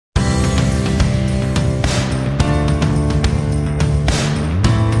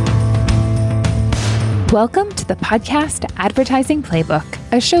Welcome to the Podcast Advertising Playbook,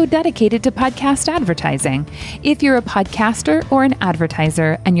 a show dedicated to podcast advertising. If you're a podcaster or an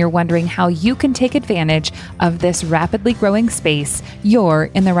advertiser and you're wondering how you can take advantage of this rapidly growing space, you're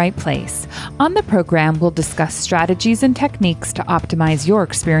in the right place. On the program, we'll discuss strategies and techniques to optimize your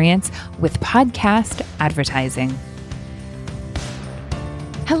experience with podcast advertising.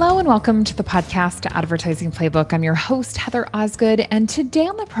 Hello and welcome to the Podcast Advertising Playbook. I'm your host, Heather Osgood, and today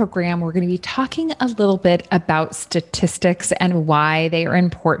on the program, we're going to be talking a little bit about statistics and why they are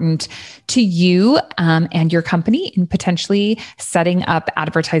important to you and your company in potentially setting up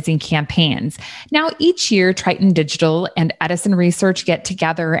advertising campaigns. Now, each year, Triton Digital and Edison Research get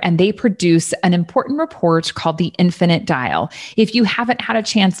together and they produce an important report called the Infinite Dial. If you haven't had a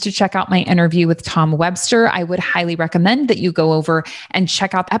chance to check out my interview with Tom Webster, I would highly recommend that you go over and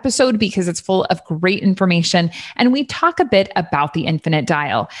check out the episode because it's full of great information. And we talk a bit about the Infinite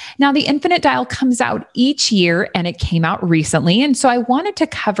Dial. Now, the Infinite Dial comes out each year and it came out recently. And so I wanted to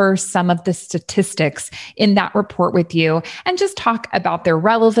cover some of the statistics in that report with you and just talk about their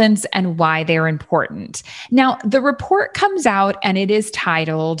relevance and why they're important. Now, the report comes out and it is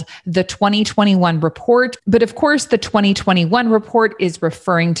titled the 2021 report. But of course, the 2021 report is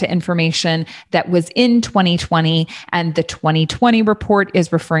referring to information that was in 2020, and the 2020 report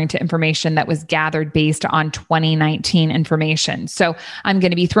is referring to information that was gathered based on 2019 information. So I'm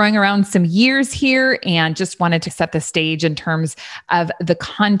going to be throwing around some years here and just wanted to set the stage in terms of the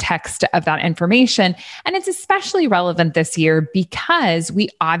context of that information. And it's especially relevant this year because we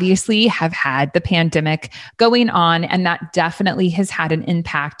obviously have had the pandemic going on, and that definitely has had an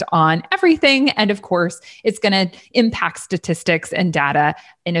impact on everything. And of course, it's going to impact statistics and data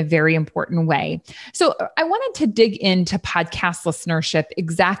in a very important way. So I wanted to dig into podcast listenership,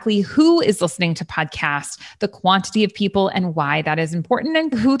 exactly who is listening to podcasts, the quantity of people and why that is important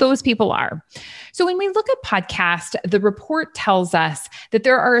and who those people are. So when we look at podcasts, the report tells us that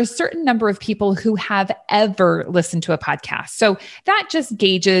there are a certain number of people who have ever listened to a podcast. So that just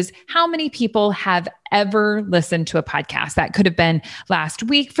gauges how many people have ever listened to a podcast. That could have been last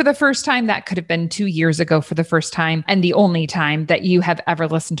week for the first time. That could have been 2 years ago for the first time and the only time that you have ever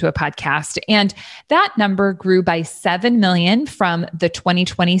listened to a podcast. And that number grew by 7 million from the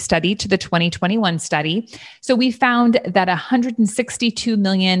 2020 study to the 2021 study. So we found that 162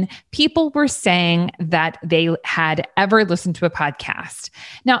 million people were saying that they had ever listened to a podcast.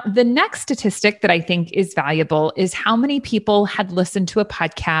 Now, the next statistic that I think is valuable is how many people had listened to a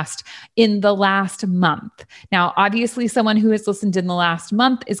podcast in the last month. Now, obviously, someone who has listened in the last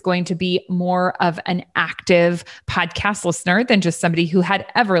month is going to be more of an active podcast listener than just somebody who had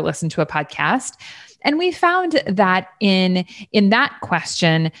ever listened to a podcast. And we found that in that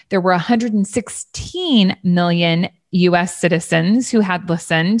question, there were 116 million US citizens who had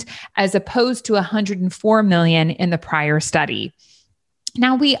listened, as opposed to 104 million in the prior study.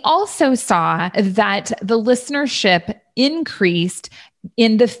 Now, we also saw that the listenership increased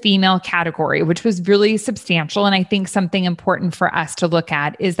in the female category, which was really substantial. And I think something important for us to look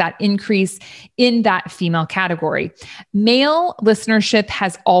at is that increase in that female category. Male listenership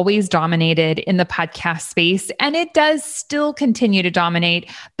has always dominated in the podcast space, and it does still continue to dominate,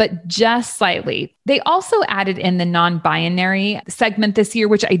 but just slightly. They also added in the non-binary segment this year,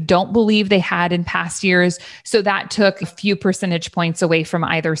 which I don't believe they had in past years. So that took a few percentage points away from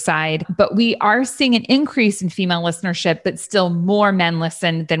either side. But we are seeing an increase in female listenership, but still more men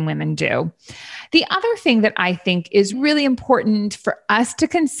listen than women do. The other thing that I think is really important for us to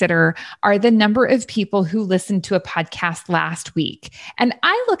consider are the number of people who listened to a podcast last week. And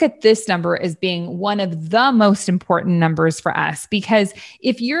I look at this number as being one of the most important numbers for us, because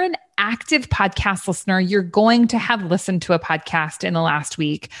if you're an active podcast listener, you're going to have listened to a podcast in the last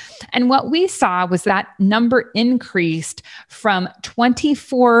week. And what we saw was that number increased from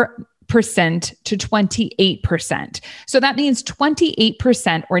 24% to 28%. So that means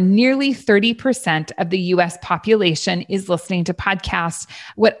 28%, or nearly 30% of the US population, is listening to podcasts,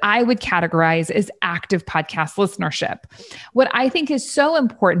 what I would categorize as active podcast listenership. What I think is so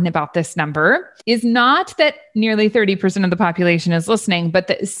important about this number is not that nearly 30% of the population is listening, but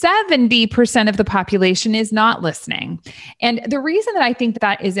that 70% of the population is not listening. And the reason that I think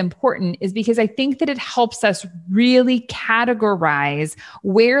that is important is because I think that it helps us really categorize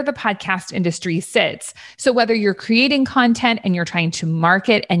where the podcast industry sits. So whether you're creating content and you're trying to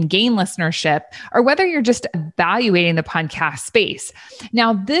market and gain listenership, or whether you're just evaluating the podcast space.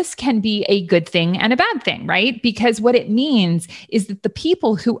 Now, this can be a good thing and a bad thing, right? Because what it means is that the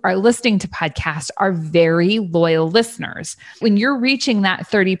people who are listening to podcasts are very loyal listeners. When you're reaching that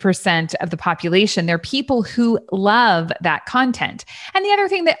 30% of the population, they're people who love that content. And the other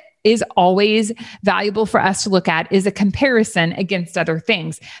thing that is always valuable for us to look at is a comparison against other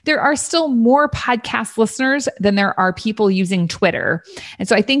things. There are still more podcast listeners than there are people using Twitter. And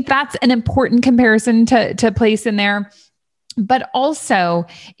so I think that's an important comparison to place in there. But also,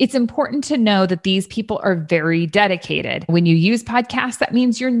 it's important to know that these people are very dedicated. When you use podcasts, that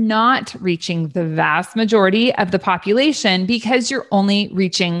means you're not reaching the vast majority of the population because you're only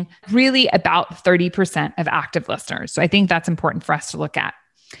reaching really about 30% of active listeners. So I think that's important for us to look at.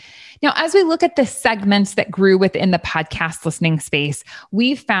 Now, as we look at the segments that grew within the podcast listening space,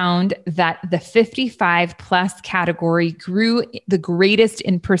 we found that the 55 plus category grew the greatest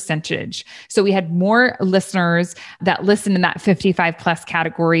in percentage. So we had more listeners that listened in that 55 plus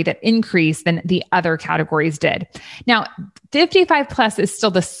category that increased than the other categories did. Now, 55 plus is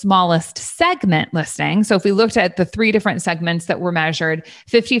still the smallest segment listening. So if we looked at the 3 different segments that were measured,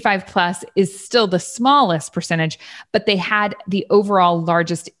 55 plus is still the smallest percentage, but they had the overall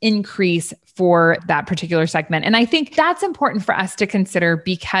largest increase for that particular segment. And I think that's important for us to consider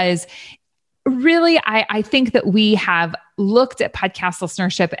because really, I think that we have looked at podcast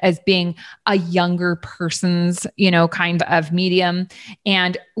listenership as being a younger person's, kind of medium.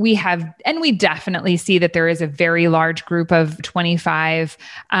 And we definitely see that there is a very large group of 25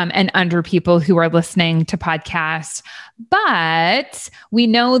 and under people who are listening to podcasts. But we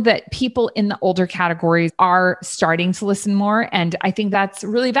know that people in the older categories are starting to listen more. And I think that's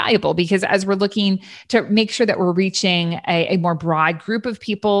really valuable because as we're looking to make sure that we're reaching a more broad group of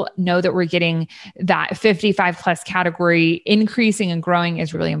people, know that we're getting that 55 plus category increasing and growing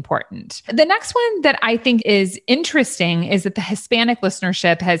is really important. The next one that I think is interesting is that the Hispanic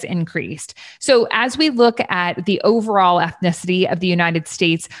listenership has increased. So as we look at the overall ethnicity of the United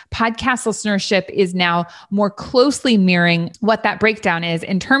States, podcast listenership is now more closely mirroring what that breakdown is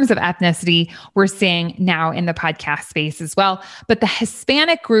in terms of ethnicity we're seeing now in the podcast space as well. But the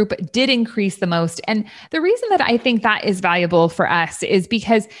Hispanic group did increase the most. And the reason that I think that is valuable for us is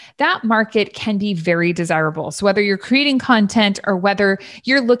because that market can be very desirable. So whether you're creating content or whether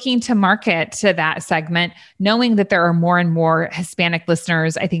you're looking to market to that segment, knowing that there are more and more Hispanic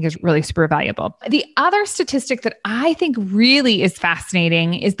listeners, I think is really super valuable. The other statistic that I think really is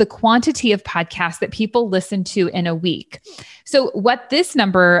fascinating is the quantity of podcasts that people listen to in a week. So what this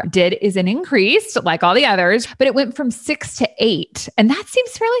number did is an increase, like all the others, but it went from 6 to 8. And that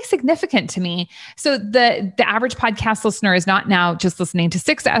seems fairly significant to me. So the average podcast listener is not now just listening to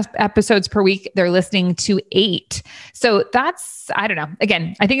 6 episodes per week. They're listening to 8. So that's, I don't know.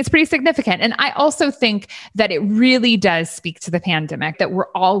 Again, I think it's pretty significant. And I also think that it really does speak to the pandemic, that we're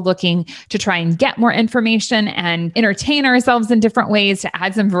all looking to try and get more information and entertain ourselves in different ways to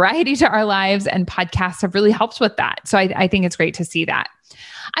add some variety to our lives. And podcasts have really helped with that. So I think it's great to see that.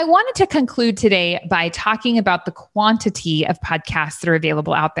 I wanted to conclude today by talking about the quantity of podcasts that are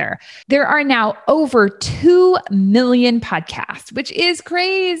available out there. There are now over 2 million podcasts, which is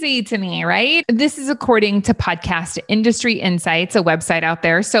crazy to me, right? This is according to Podcast Industry Insights, a website out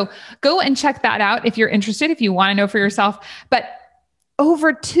there. So go and check that out if you're interested, if you want to know for yourself. But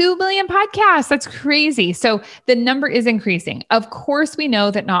over 2 million podcasts. That's crazy. So the number is increasing. Of course, we know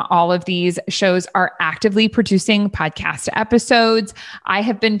that not all of these shows are actively producing podcast episodes. I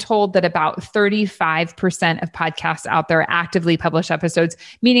have been told that about 35% of podcasts out there actively publish episodes,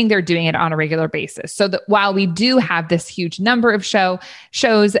 meaning they're doing it on a regular basis. So that while we do have this huge number of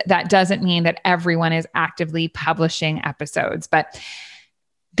shows, that doesn't mean that everyone is actively publishing episodes. But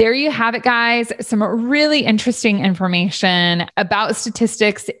there you have it, guys. Some really interesting information about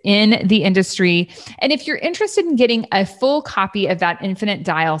statistics in the industry. And if you're interested in getting a full copy of that Infinite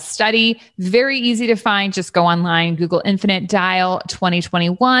Dial study, very easy to find. Just go online, Google Infinite Dial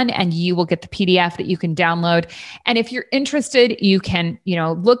 2021, and you will get the PDF that you can download. And if you're interested, you can,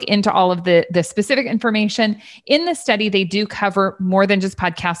 look into all of the specific information. In the study, they do cover more than just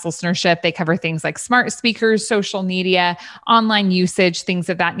podcast listenership. They cover things like smart speakers, social media, online usage, things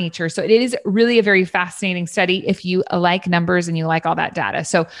of that nature. So it is really a very fascinating study if you like numbers and you like all that data.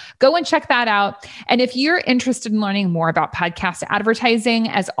 So go and check that out. And if you're interested in learning more about podcast advertising,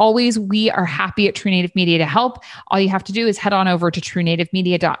 as always, we are happy at True Native Media to help. All you have to do is head on over to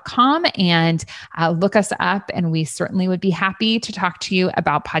truenativemedia.com and look us up. And we certainly would be happy to talk to you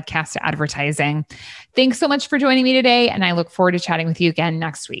about podcast advertising. Thanks so much for joining me today. And I look forward to chatting with you again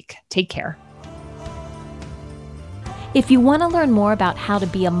next week. Take care. If you want to learn more about how to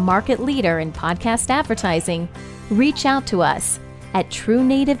be a market leader in podcast advertising, reach out to us at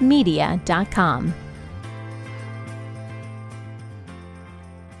truenativemedia.com.